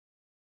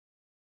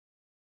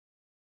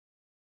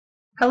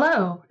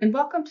Hello, and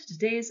welcome to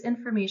today's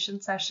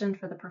information session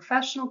for the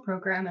Professional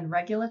Program in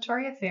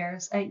Regulatory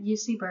Affairs at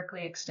UC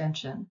Berkeley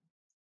Extension.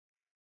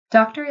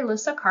 Dr.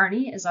 Alyssa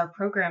Carney is our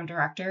Program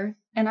Director,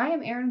 and I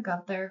am Erin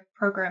Gunther,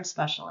 Program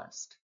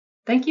Specialist.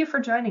 Thank you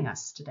for joining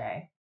us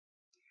today.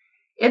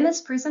 In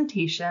this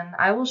presentation,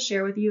 I will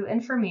share with you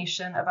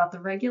information about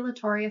the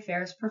regulatory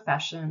affairs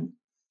profession,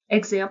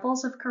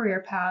 examples of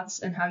career paths,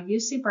 and how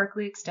UC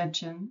Berkeley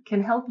Extension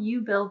can help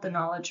you build the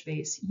knowledge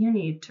base you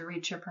need to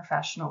reach your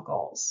professional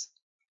goals.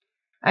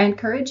 I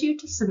encourage you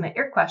to submit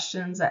your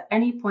questions at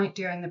any point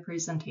during the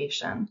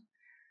presentation.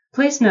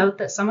 Please note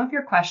that some of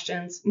your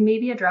questions may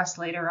be addressed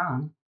later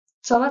on.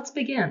 So let's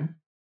begin.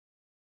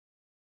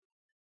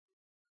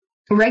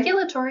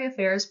 Regulatory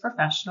affairs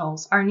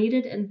professionals are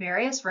needed in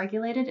various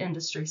regulated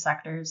industry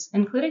sectors,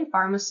 including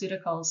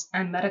pharmaceuticals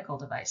and medical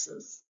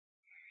devices.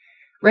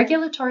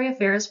 Regulatory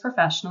affairs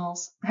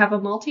professionals have a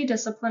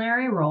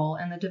multidisciplinary role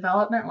in the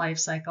development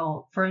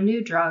lifecycle for a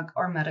new drug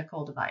or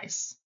medical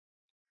device.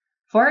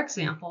 For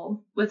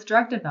example, with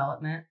drug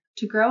development,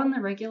 to grow in the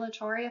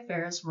regulatory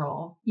affairs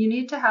role, you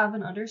need to have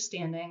an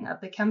understanding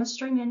of the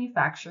chemistry,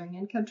 manufacturing,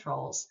 and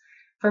controls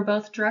for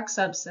both drug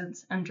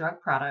substance and drug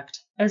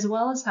product, as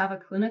well as have a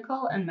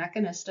clinical and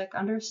mechanistic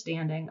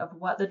understanding of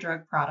what the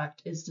drug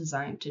product is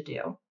designed to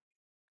do.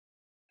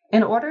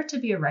 In order to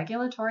be a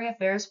regulatory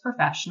affairs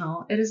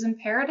professional, it is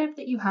imperative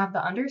that you have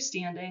the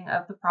understanding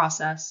of the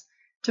process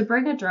to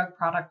bring a drug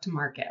product to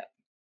market.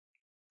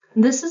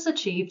 This is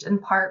achieved in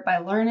part by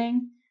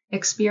learning,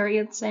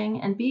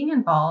 experiencing, and being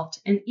involved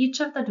in each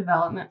of the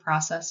development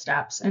process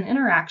steps and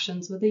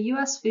interactions with the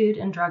U.S. Food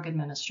and Drug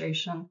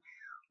Administration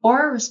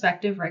or a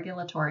respective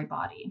regulatory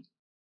body.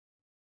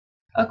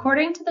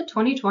 According to the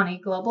 2020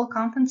 Global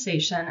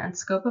Compensation and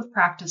Scope of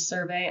Practice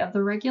Survey of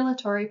the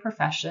regulatory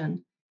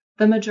profession,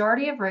 the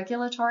majority of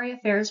regulatory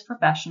affairs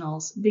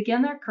professionals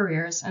begin their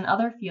careers in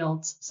other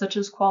fields such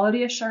as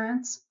quality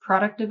assurance,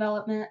 product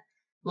development,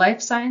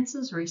 life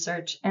sciences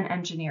research, and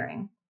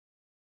engineering.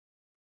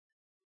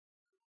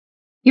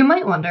 You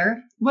might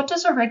wonder, what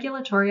does a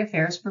regulatory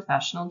affairs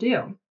professional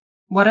do?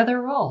 What are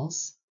their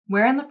roles?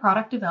 Where in the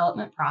product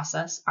development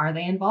process are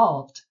they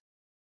involved?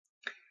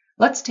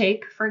 Let's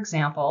take, for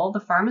example, the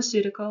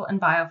pharmaceutical and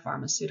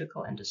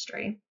biopharmaceutical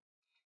industry.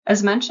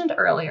 As mentioned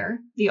earlier,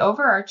 the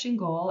overarching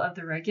goal of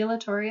the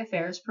regulatory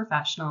affairs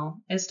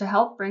professional is to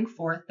help bring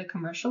forth the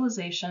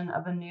commercialization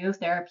of a new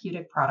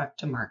therapeutic product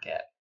to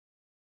market.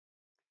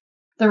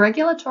 The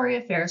regulatory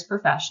affairs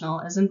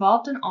professional is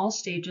involved in all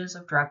stages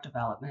of drug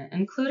development,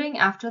 including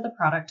after the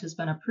product has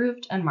been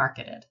approved and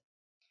marketed.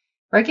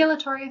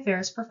 Regulatory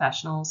affairs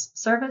professionals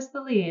serve as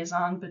the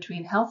liaison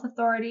between health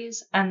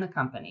authorities and the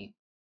company.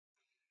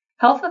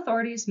 Health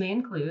authorities may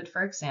include,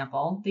 for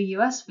example, the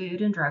U.S.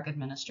 Food and Drug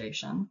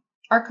Administration,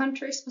 or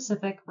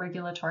country-specific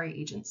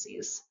regulatory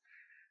agencies.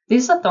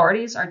 These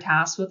authorities are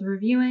tasked with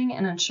reviewing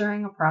and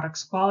ensuring a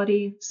product's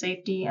quality,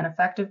 safety, and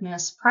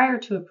effectiveness prior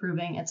to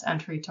approving its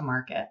entry to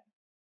market.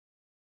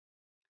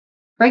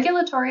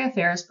 Regulatory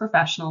affairs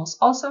professionals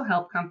also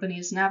help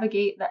companies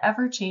navigate the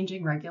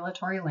ever-changing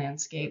regulatory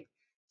landscape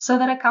so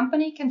that a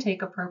company can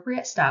take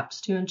appropriate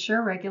steps to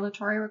ensure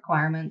regulatory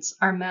requirements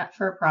are met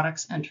for a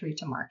product's entry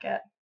to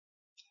market.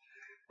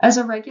 As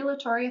a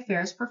regulatory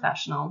affairs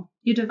professional,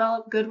 you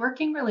develop good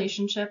working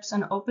relationships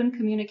and open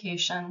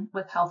communication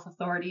with health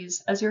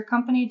authorities as your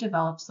company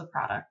develops the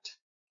product.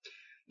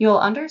 You will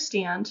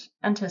understand,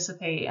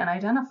 anticipate, and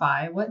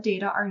identify what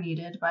data are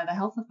needed by the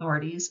health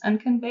authorities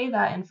and convey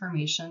that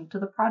information to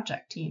the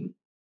project team.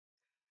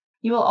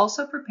 You will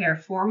also prepare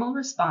formal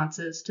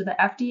responses to the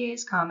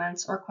FDA's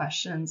comments or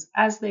questions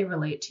as they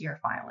relate to your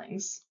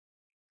filings.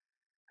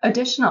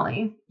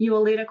 Additionally, you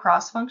will lead a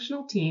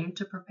cross-functional team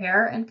to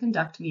prepare and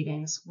conduct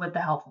meetings with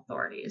the health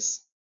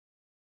authorities.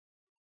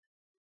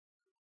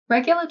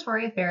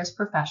 Regulatory affairs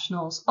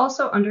professionals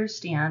also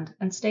understand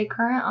and stay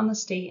current on the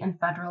state and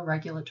federal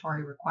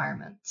regulatory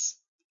requirements.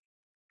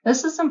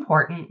 This is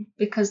important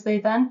because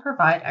they then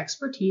provide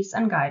expertise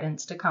and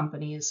guidance to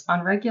companies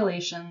on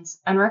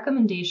regulations and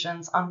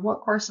recommendations on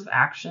what course of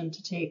action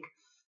to take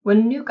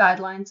when new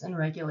guidelines and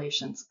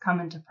regulations come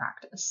into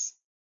practice.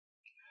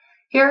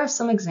 Here are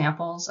some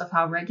examples of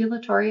how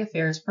regulatory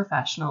affairs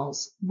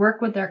professionals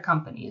work with their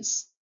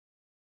companies.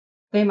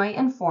 They might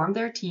inform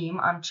their team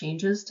on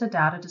changes to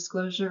data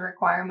disclosure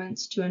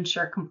requirements to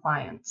ensure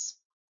compliance.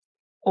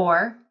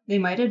 Or they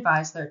might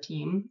advise their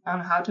team on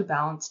how to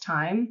balance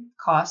time,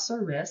 costs,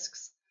 or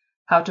risks,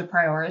 how to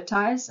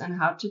prioritize, and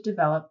how to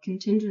develop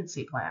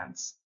contingency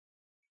plans.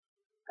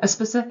 A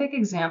specific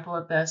example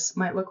of this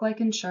might look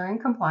like ensuring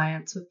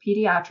compliance with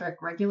pediatric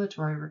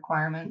regulatory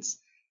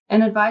requirements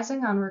and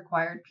advising on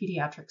required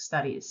pediatric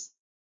studies.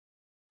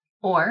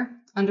 Or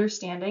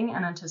understanding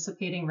and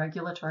anticipating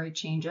regulatory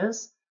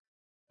changes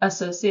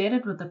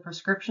associated with the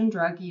Prescription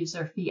Drug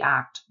User Fee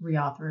Act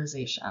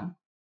reauthorization.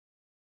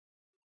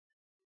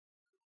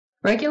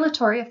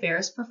 Regulatory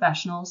affairs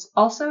professionals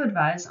also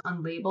advise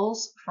on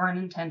labels for an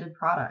intended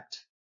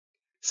product.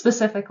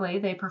 Specifically,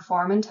 they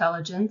perform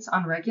intelligence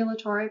on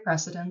regulatory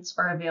precedents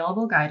or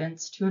available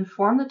guidance to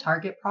inform the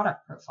target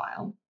product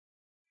profile.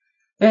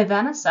 They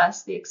then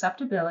assess the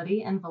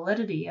acceptability and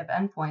validity of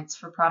endpoints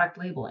for product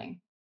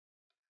labeling.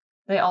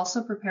 They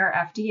also prepare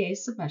FDA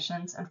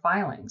submissions and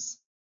filings.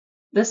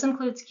 This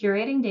includes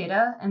curating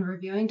data and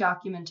reviewing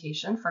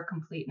documentation for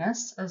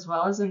completeness, as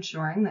well as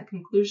ensuring that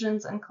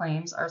conclusions and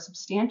claims are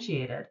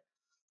substantiated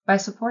by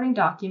supporting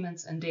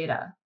documents and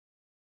data.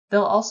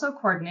 They'll also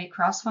coordinate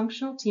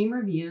cross-functional team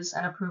reviews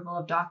and approval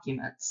of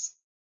documents.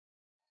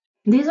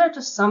 These are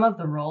just some of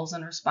the roles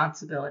and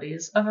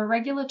responsibilities of a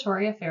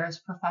regulatory affairs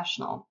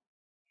professional.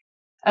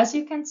 As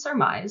you can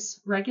surmise,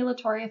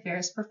 regulatory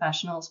affairs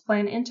professionals play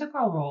an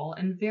integral role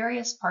in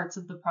various parts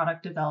of the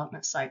product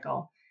development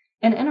cycle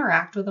and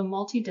interact with a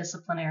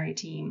multidisciplinary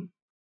team.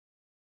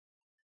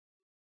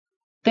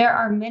 There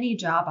are many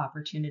job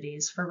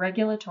opportunities for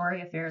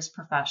regulatory affairs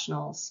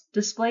professionals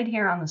displayed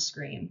here on the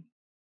screen.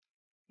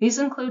 These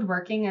include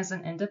working as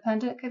an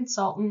independent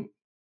consultant,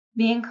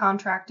 being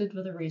contracted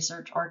with a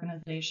research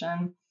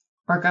organization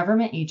or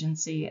government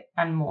agency,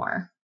 and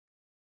more.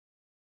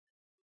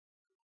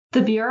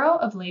 The Bureau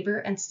of Labor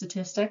and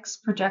Statistics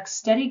projects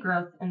steady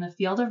growth in the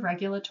field of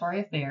regulatory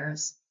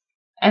affairs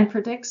and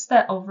predicts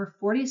that over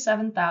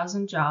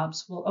 47,000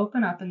 jobs will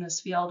open up in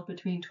this field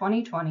between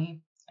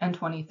 2020 and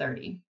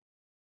 2030.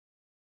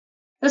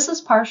 This is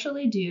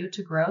partially due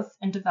to growth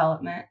and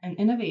development and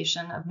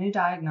innovation of new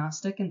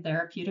diagnostic and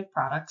therapeutic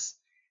products,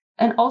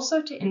 and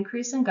also to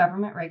increasing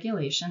government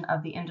regulation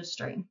of the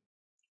industry.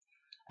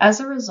 As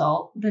a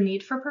result, the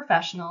need for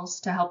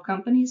professionals to help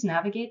companies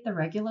navigate the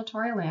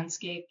regulatory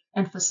landscape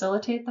and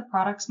facilitate the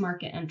product's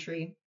market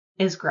entry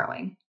is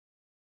growing.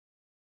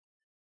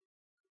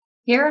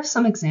 Here are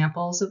some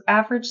examples of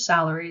average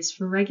salaries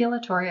for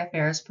regulatory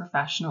affairs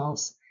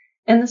professionals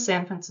in the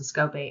San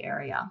Francisco Bay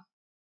Area.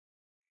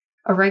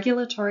 A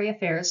Regulatory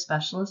Affairs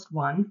Specialist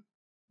 1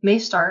 may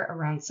start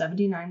around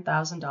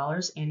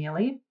 $79,000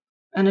 annually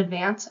and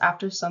advance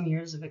after some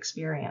years of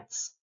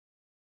experience.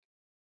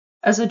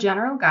 As a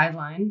general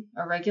guideline,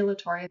 a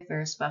Regulatory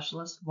Affairs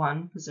Specialist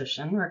 1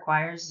 position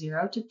requires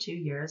 0 to 2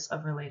 years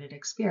of related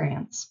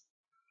experience.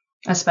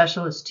 A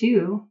Specialist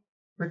 2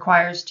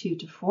 requires 2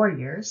 to 4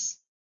 years.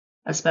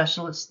 A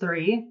Specialist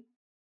 3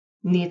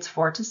 needs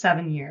 4 to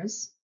 7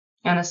 years,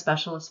 and a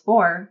Specialist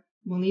 4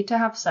 will need to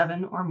have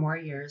 7 or more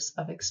years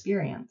of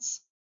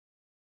experience.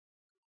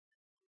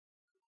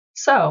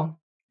 So,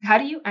 how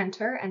do you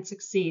enter and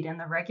succeed in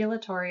the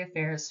regulatory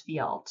affairs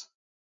field?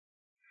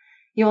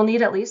 You will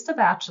need at least a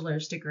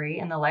bachelor's degree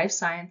in the life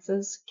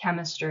sciences,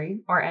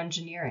 chemistry, or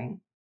engineering.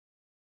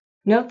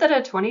 Note that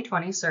a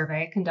 2020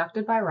 survey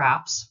conducted by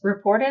RAPS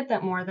reported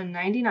that more than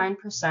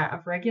 99%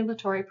 of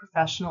regulatory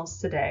professionals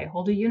today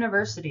hold a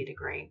university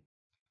degree,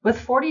 with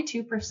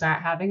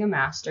 42% having a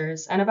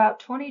master's and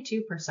about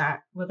 22%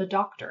 with a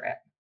doctorate.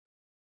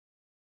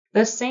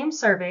 This same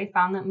survey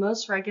found that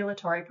most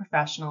regulatory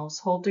professionals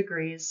hold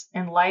degrees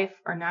in life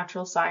or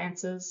natural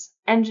sciences,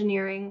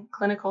 engineering,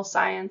 clinical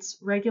science,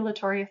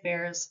 regulatory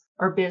affairs,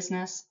 or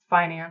business,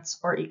 finance,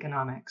 or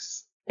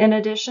economics. In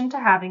addition to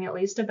having at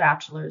least a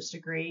bachelor's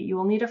degree, you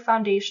will need a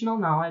foundational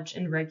knowledge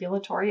in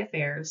regulatory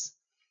affairs,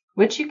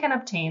 which you can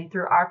obtain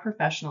through our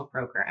professional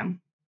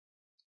program.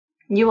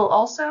 You will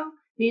also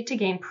need to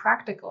gain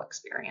practical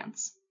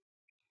experience.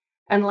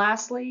 And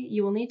lastly,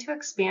 you will need to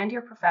expand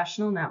your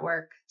professional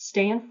network,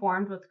 stay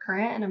informed with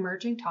current and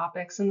emerging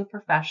topics in the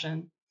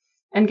profession,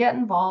 and get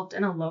involved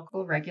in a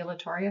local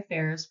regulatory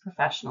affairs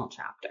professional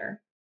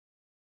chapter.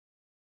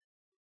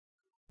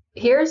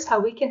 Here's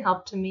how we can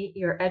help to meet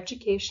your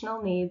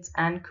educational needs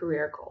and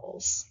career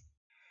goals.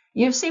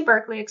 UC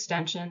Berkeley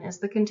Extension is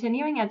the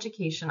continuing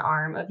education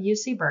arm of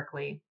UC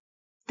Berkeley,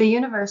 the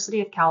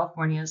University of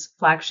California's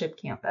flagship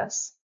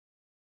campus.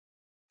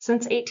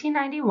 Since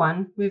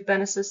 1891, we've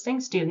been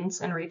assisting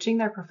students in reaching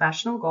their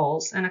professional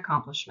goals and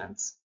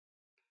accomplishments.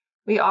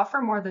 We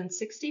offer more than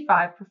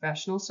 65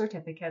 professional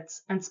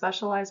certificates and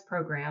specialized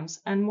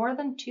programs and more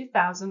than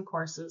 2,000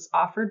 courses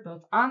offered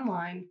both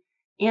online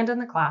and in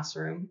the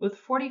classroom, with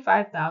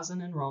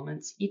 45,000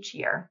 enrollments each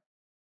year.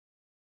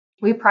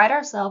 We pride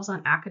ourselves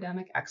on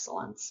academic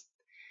excellence.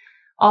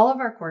 All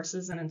of our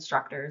courses and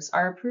instructors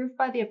are approved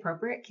by the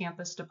appropriate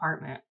campus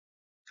department.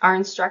 Our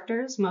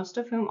instructors, most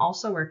of whom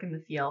also work in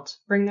the field,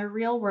 bring their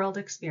real-world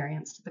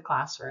experience to the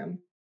classroom.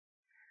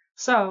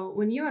 So,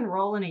 when you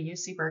enroll in a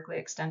UC Berkeley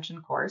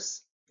Extension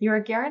course, you are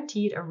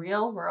guaranteed a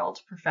real-world,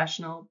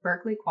 professional,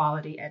 Berkeley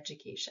quality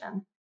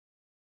education.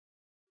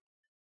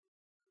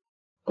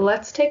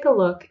 Let's take a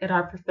look at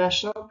our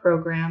professional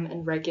program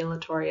in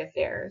regulatory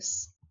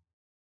affairs.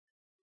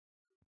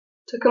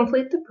 To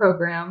complete the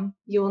program,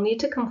 you will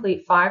need to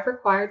complete 5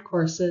 required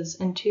courses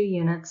and 2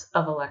 units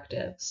of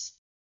electives.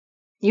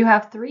 You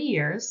have 3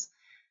 years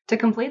to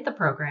complete the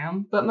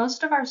program, but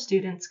most of our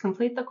students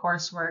complete the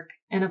coursework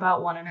in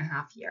about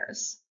 1.5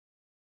 years.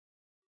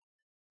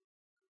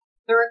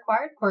 The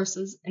required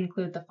courses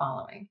include the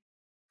following.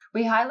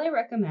 We highly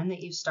recommend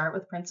that you start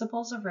with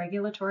Principles of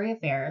Regulatory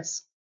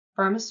Affairs,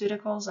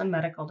 Pharmaceuticals and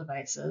Medical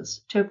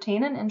Devices to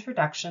obtain an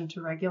introduction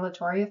to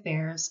regulatory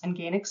affairs and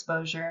gain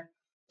exposure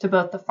to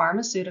both the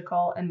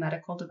pharmaceutical and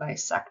medical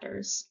device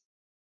sectors.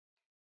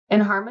 In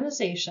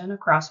harmonization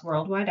across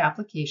worldwide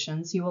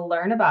applications, you will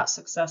learn about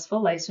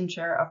successful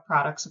licensure of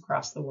products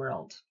across the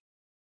world.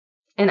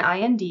 In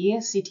IND,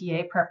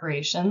 CTA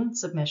preparation,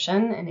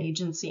 submission, and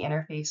agency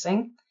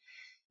interfacing,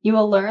 you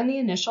will learn the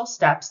initial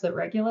steps that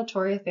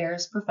regulatory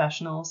affairs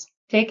professionals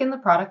take in the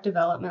product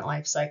development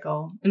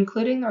lifecycle,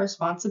 including the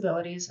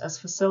responsibilities as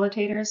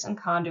facilitators and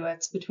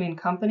conduits between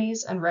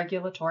companies and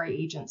regulatory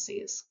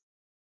agencies.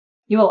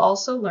 You will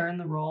also learn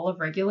the role of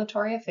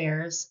regulatory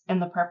affairs in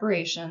the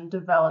preparation,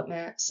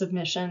 development,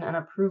 submission, and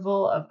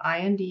approval of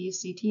IND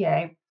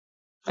CTA,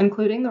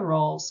 including the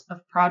roles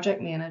of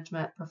project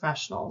management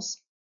professionals.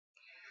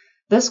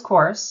 This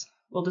course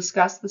will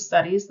discuss the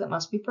studies that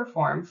must be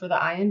performed for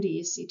the IND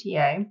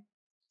CTA,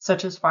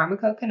 such as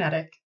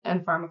pharmacokinetic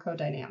and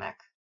pharmacodynamic.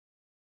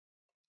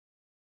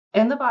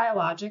 In the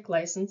biologic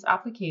license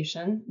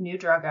application, new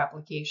drug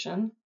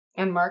application,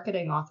 and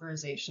marketing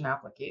authorization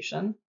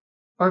application,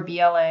 or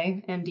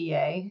BLA,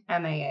 NDA,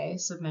 MAA,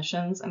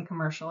 submissions and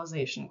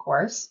commercialization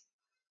course,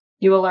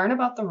 you will learn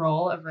about the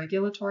role of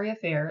regulatory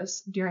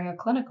affairs during a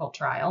clinical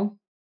trial,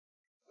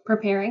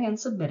 preparing and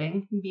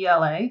submitting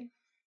BLA,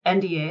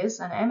 NDAs,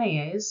 and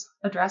MAAs,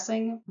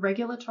 addressing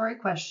regulatory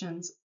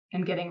questions,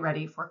 and getting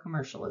ready for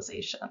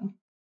commercialization.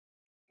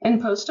 In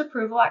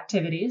post-approval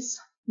activities,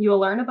 you will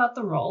learn about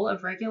the role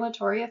of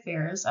regulatory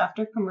affairs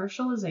after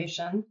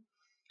commercialization,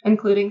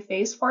 including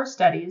Phase 4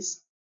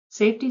 studies,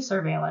 safety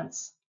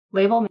surveillance,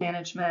 label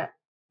management,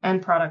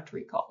 and product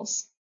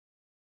recalls.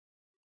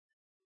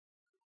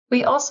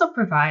 We also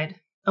provide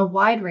a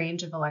wide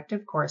range of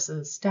elective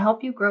courses to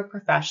help you grow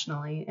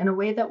professionally in a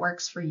way that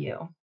works for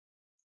you.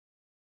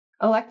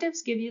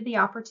 Electives give you the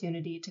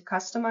opportunity to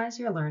customize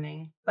your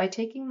learning by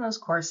taking those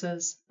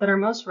courses that are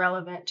most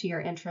relevant to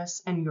your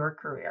interests and your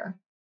career.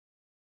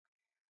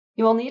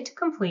 You will need to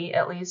complete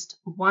at least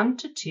 1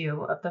 to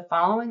 2 of the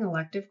following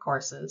elective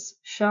courses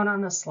shown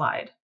on this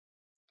slide.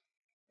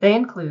 They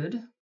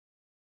include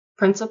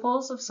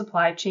Principles of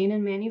Supply Chain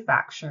and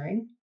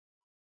Manufacturing,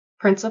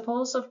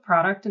 Principles of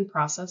Product and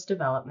Process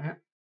Development,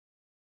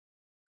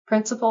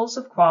 Principles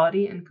of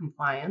Quality and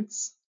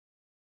Compliance,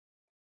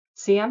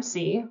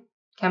 CMC,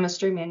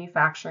 Chemistry,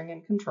 Manufacturing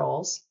and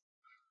Controls,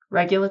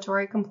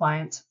 Regulatory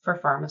Compliance for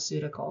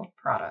Pharmaceutical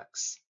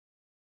Products.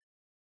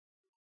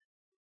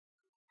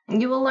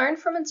 You will learn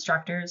from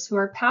instructors who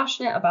are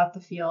passionate about the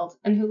field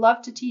and who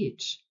love to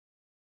teach.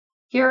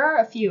 Here are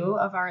a few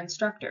of our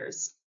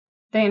instructors.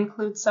 They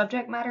include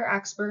subject matter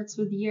experts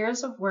with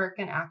years of work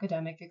and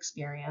academic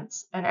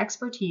experience and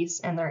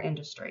expertise in their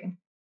industry.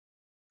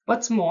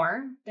 What's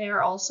more, they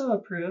are also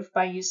approved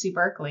by UC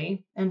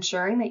Berkeley,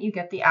 ensuring that you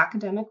get the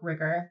academic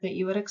rigor that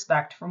you would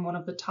expect from one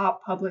of the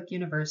top public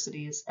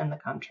universities in the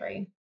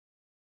country.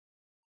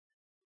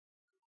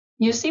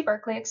 UC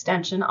Berkeley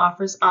Extension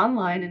offers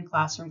online and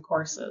classroom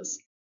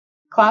courses.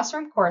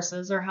 Classroom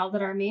courses are held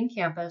at our main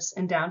campus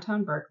in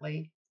downtown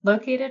Berkeley,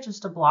 located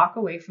just a block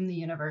away from the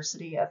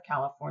University of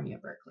California,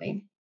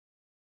 Berkeley.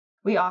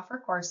 We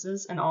offer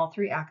courses in all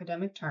 3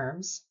 academic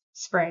terms,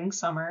 spring,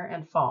 summer,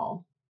 and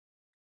fall.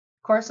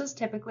 Courses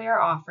typically are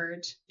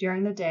offered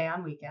during the day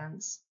on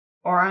weekends,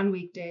 or on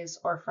weekdays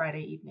or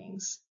Friday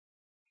evenings.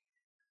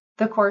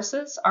 The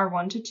courses are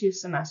 1 to 2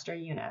 semester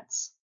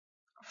units.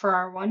 For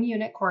our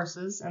 1-unit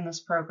courses in this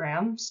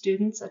program,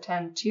 students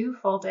attend 2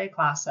 full-day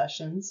class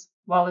sessions,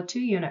 while a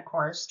 2-unit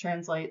course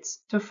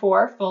translates to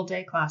 4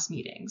 full-day class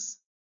meetings.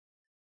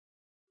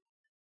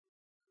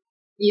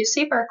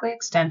 UC Berkeley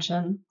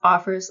Extension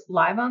offers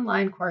live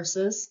online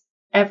courses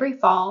every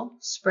fall,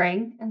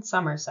 spring, and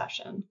summer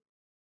session.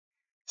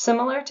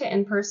 Similar to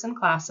in-person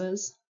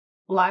classes,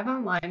 live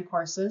online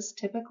courses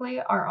typically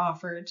are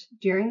offered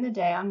during the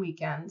day on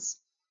weekends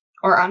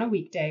or on a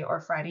weekday or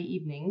Friday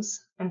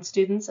evenings, and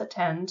students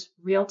attend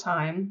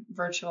real-time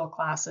virtual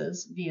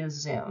classes via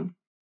Zoom.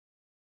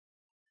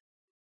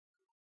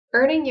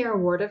 Earning your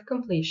award of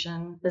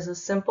completion is a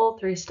simple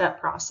 3-step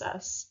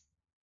process.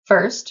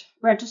 First,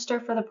 register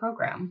for the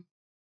program.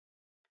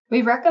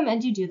 We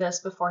recommend you do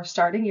this before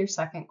starting your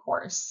second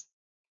course.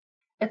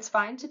 It's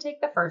fine to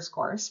take the first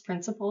course,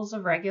 Principles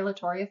of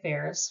Regulatory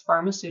Affairs,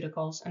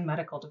 Pharmaceuticals, and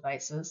Medical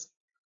Devices,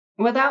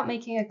 without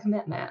making a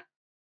commitment.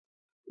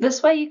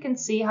 This way you can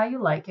see how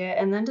you like it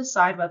and then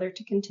decide whether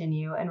to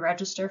continue and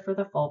register for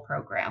the full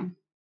program.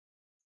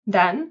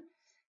 Then,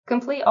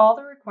 complete all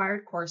the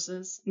required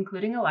courses,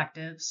 including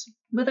electives,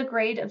 with a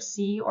grade of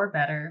C or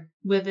better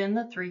within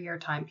the 3-year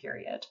time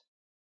period.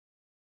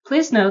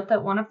 Please note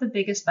that one of the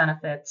biggest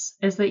benefits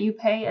is that you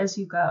pay as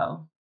you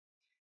go.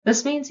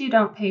 This means you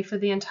don't pay for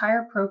the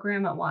entire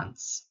program at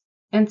once.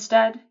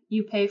 Instead,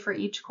 you pay for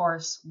each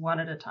course one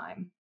at a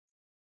time.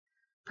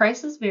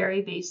 Prices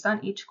vary based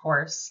on each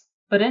course,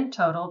 but in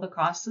total the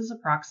cost is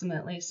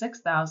approximately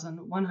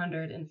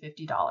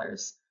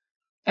 $6,150,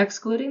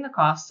 excluding the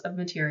cost of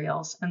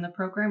materials and the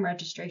program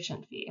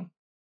registration fee.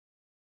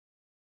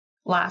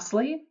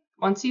 Lastly,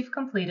 once you've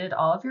completed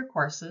all of your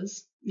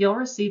courses, you'll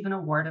receive an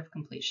award of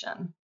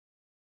completion.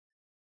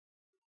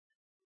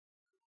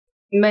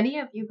 Many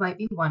of you might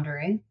be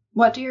wondering,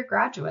 what do your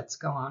graduates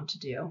go on to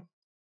do?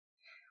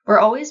 We're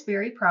always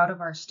very proud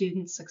of our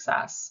students'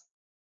 success.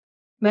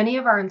 Many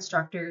of our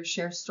instructors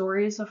share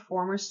stories of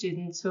former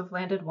students who have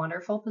landed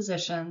wonderful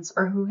positions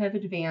or who have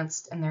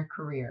advanced in their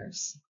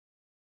careers.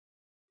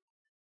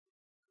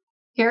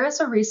 Here is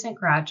a recent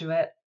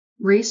graduate,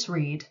 Reese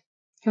Reed,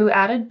 who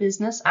added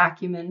business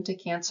acumen to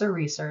cancer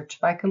research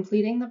by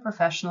completing the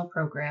professional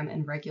program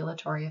in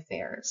regulatory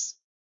affairs.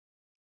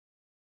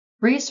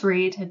 Reese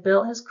Reed had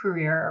built his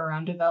career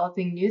around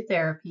developing new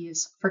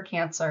therapies for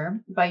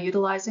cancer by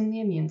utilizing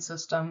the immune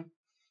system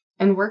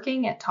and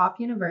working at top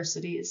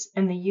universities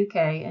in the UK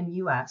and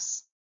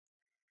US.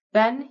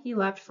 Then he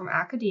left from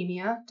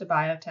academia to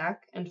biotech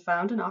and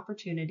found an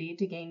opportunity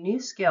to gain new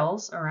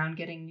skills around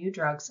getting new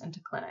drugs into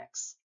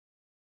clinics.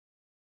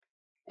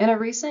 In a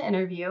recent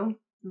interview,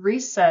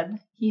 Reese said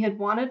he had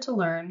wanted to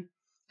learn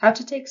how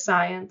to take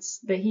science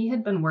that he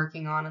had been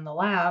working on in the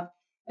lab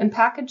and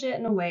package it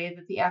in a way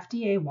that the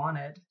FDA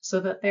wanted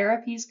so that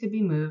therapies could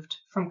be moved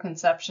from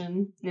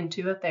conception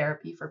into a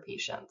therapy for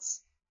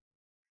patients.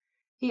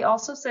 He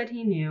also said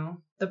he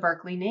knew the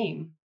Berkeley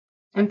name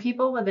and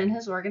people within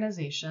his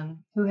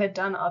organization who had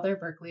done other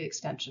Berkeley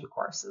Extension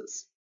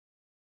courses.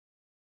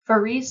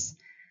 For Reese,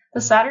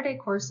 the Saturday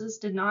courses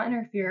did not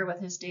interfere with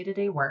his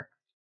day-to-day work,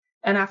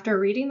 and after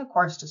reading the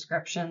course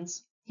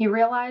descriptions, he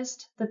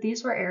realized that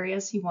these were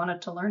areas he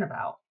wanted to learn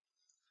about,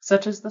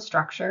 such as the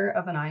structure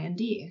of an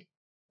IND,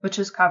 which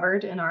is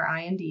covered in our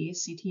IND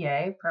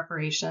CTA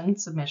preparation,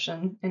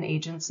 submission, and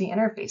agency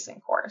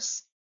interfacing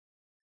course.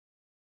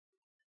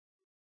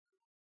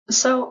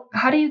 So,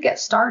 how do you get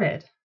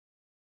started?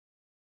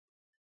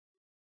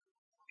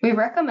 We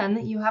recommend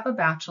that you have a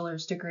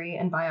bachelor's degree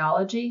in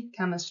biology,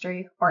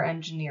 chemistry, or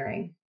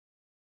engineering.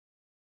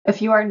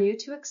 If you are new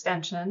to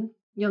Extension,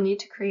 you'll need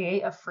to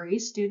create a free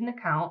student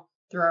account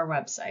through our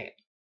website.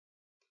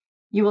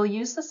 You will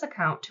use this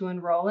account to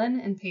enroll in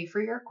and pay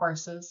for your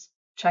courses,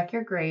 check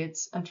your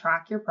grades, and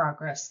track your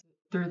progress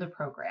through the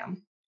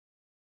program.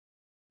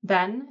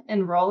 Then,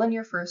 enroll in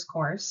your first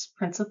course,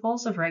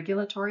 Principles of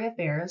Regulatory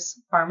Affairs,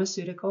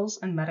 Pharmaceuticals,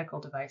 and Medical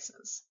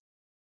Devices.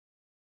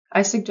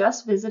 I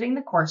suggest visiting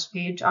the course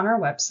page on our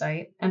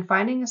website and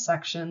finding a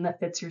section that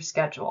fits your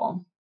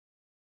schedule.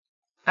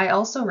 I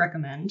also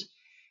recommend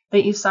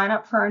that you sign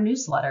up for our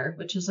newsletter,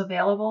 which is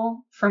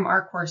available from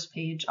our course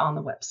page on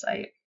the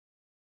website.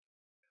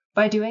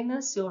 By doing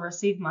this, you'll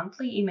receive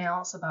monthly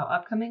emails about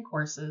upcoming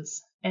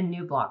courses and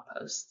new blog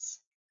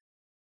posts.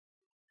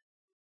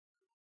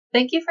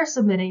 Thank you for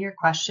submitting your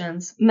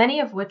questions, many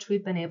of which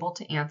we've been able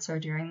to answer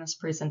during this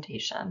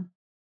presentation.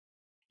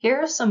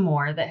 Here are some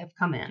more that have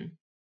come in.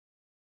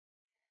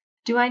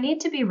 Do I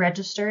need to be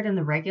registered in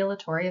the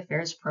Regulatory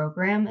Affairs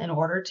program in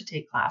order to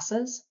take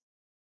classes?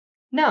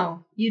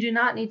 No, you do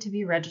not need to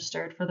be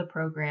registered for the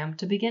program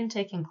to begin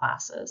taking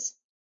classes.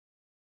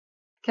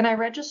 Can I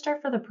register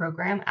for the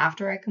program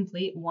after I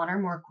complete one or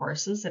more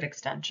courses at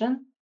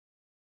Extension?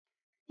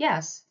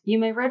 Yes, you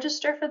may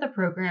register for the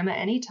program at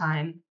any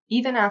time,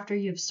 even after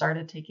you've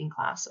started taking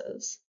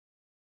classes.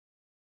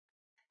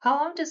 How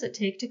long does it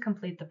take to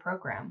complete the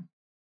program?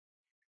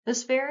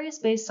 This varies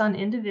based on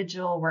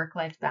individual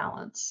work-life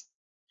balance.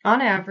 On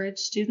average,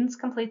 students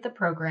complete the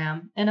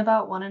program in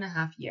about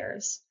 1.5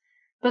 years,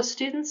 but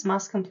students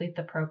must complete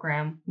the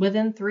program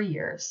within 3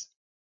 years.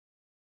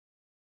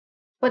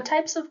 What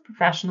types of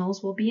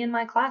professionals will be in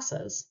my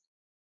classes?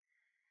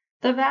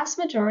 The vast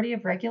majority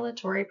of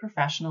regulatory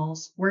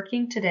professionals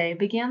working today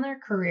began their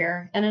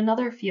career in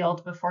another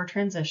field before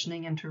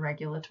transitioning into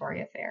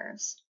regulatory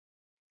affairs.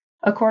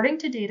 According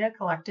to data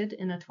collected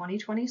in a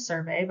 2020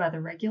 survey by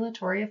the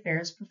Regulatory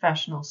Affairs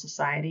Professional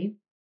Society,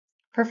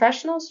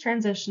 professionals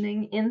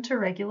transitioning into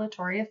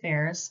regulatory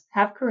affairs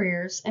have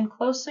careers in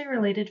closely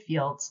related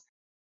fields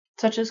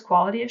such as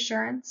quality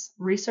assurance,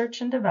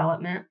 research and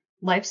development,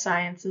 life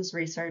sciences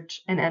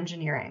research, and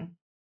engineering.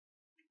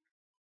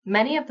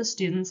 Many of the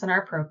students in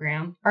our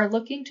program are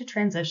looking to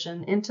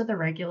transition into the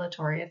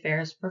regulatory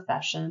affairs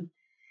profession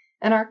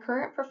and are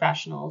current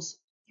professionals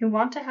who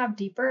want to have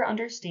deeper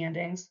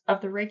understandings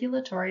of the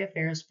regulatory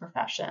affairs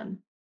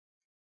profession.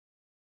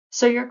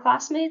 So your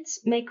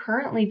classmates may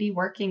currently be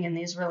working in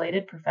these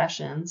related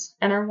professions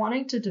and are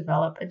wanting to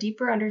develop a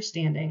deeper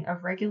understanding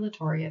of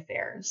regulatory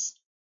affairs.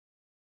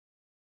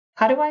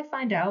 How do I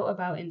find out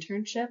about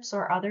internships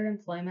or other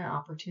employment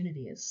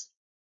opportunities?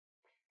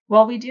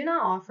 While we do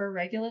not offer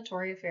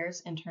regulatory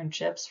affairs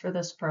internships for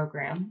this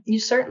program, you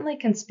certainly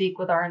can speak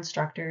with our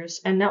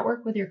instructors and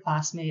network with your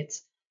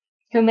classmates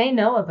who may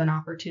know of an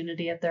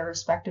opportunity at their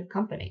respective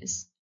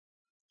companies.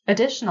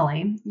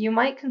 Additionally, you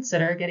might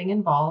consider getting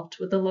involved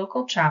with the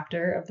local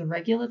chapter of the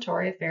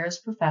Regulatory Affairs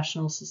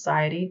Professional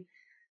Society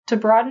to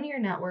broaden your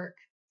network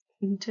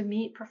and to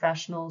meet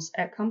professionals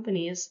at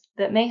companies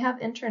that may have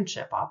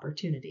internship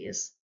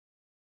opportunities.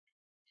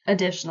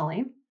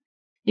 Additionally,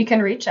 you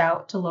can reach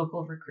out to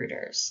local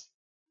recruiters.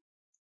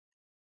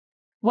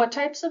 What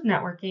types of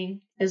networking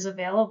is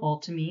available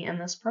to me in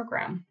this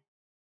program?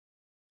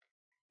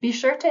 Be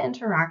sure to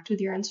interact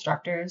with your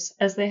instructors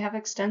as they have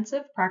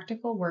extensive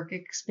practical work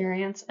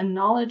experience and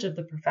knowledge of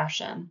the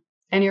profession,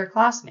 and your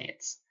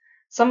classmates,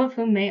 some of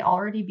whom may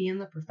already be in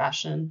the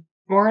profession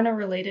or in a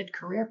related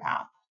career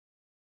path.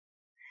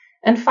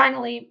 And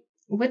finally,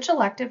 which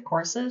elective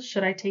courses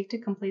should I take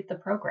to complete the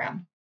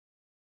program?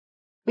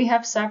 We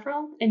have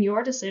several, and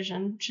your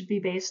decision should be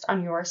based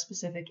on your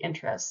specific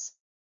interests.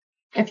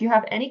 If you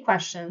have any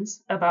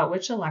questions about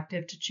which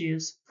elective to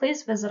choose,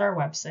 please visit our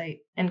website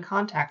and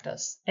contact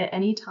us at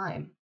any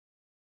time.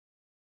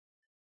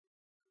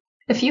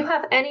 If you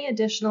have any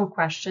additional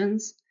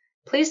questions,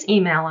 please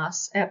email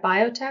us at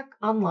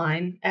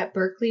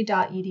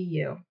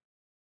biotechonline@berkeley.edu.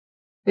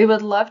 We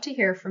would love to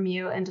hear from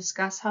you and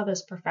discuss how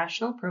this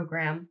professional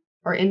program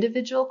or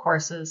individual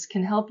courses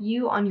can help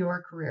you on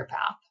your career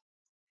path.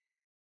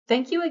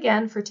 Thank you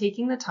again for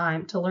taking the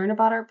time to learn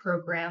about our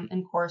program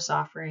and course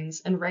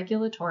offerings in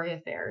regulatory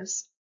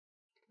affairs.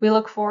 We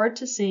look forward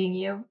to seeing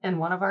you in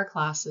one of our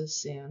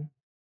classes soon.